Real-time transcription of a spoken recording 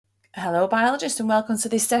Hello biologists, and welcome to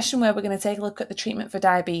this session where we're going to take a look at the treatment for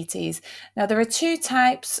diabetes. Now there are two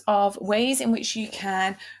types of ways in which you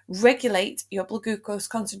can regulate your blood glucose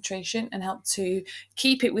concentration and help to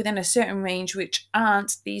keep it within a certain range, which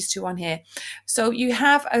aren't these two on here. So you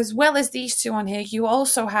have, as well as these two on here, you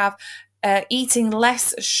also have eating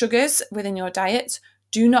less sugars within your diet.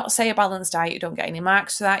 Do not say a balanced diet, you don't get any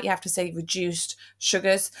marks for that. You have to say reduced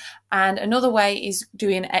sugars. And another way is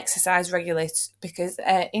doing exercise regularly, because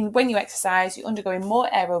when you exercise, you're undergoing more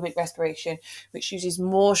aerobic respiration, which uses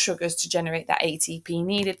more sugars to generate that ATP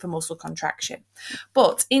needed for muscle contraction.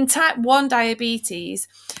 But in type 1 diabetes,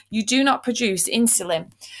 you do not produce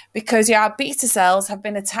insulin because your beta cells have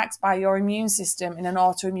been attacked by your immune system in an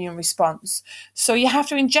autoimmune response. So you have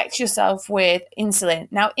to inject yourself with insulin.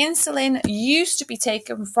 Now, insulin used to be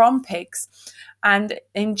taken from pigs and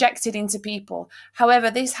injected into people. However,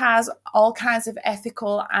 this has all kinds of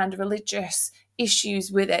ethical and religious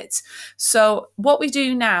issues with it. So what we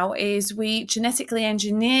do now is we genetically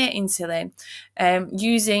engineer insulin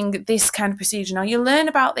using this kind of procedure. Now, you'll learn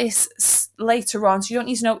about this later on, so you don't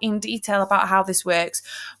need to know in detail about how this works.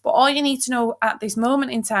 But all you need to know at this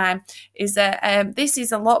moment in time is that this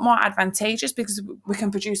is a lot more advantageous because we can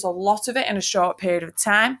produce a lot of it in a short period of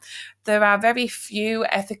time. There are very few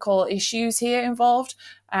ethical issues here involved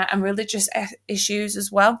and religious issues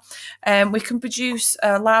as well. We can produce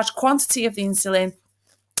a large quantity of the insulin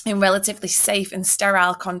in relatively safe and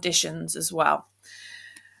sterile conditions as well.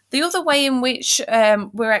 The other way in which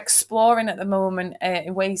we're exploring at the moment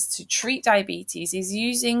ways to treat diabetes is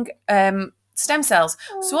using stem cells.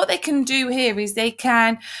 So what they can do here is they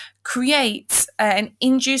can create and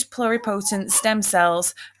induce pluripotent stem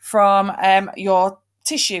cells from your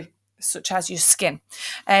tissue, such as your skin.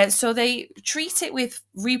 So they treat it with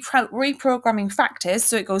reprogramming factors,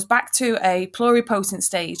 so it goes back to a pluripotent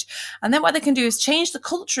stage. And then what they can do is change the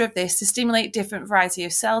culture of this to stimulate different variety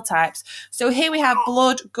of cell types. So here we have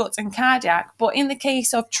blood, gut, and cardiac, but in the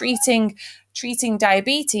case of treating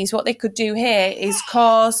diabetes, what they could do here is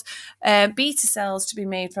cause beta cells to be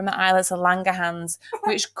made from the islets of Langerhans,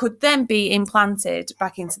 which could then be implanted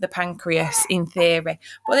back into the pancreas in theory.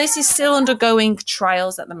 But this is still undergoing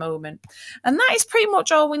trials at the moment. And that is pretty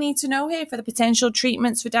much all we need to know here for the potential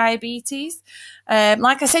treatments for diabetes.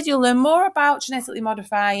 Like I said, you'll learn more about genetically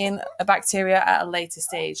modifying a bacteria at a later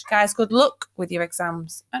stage. Guys, good luck with your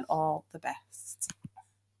exams and all the best.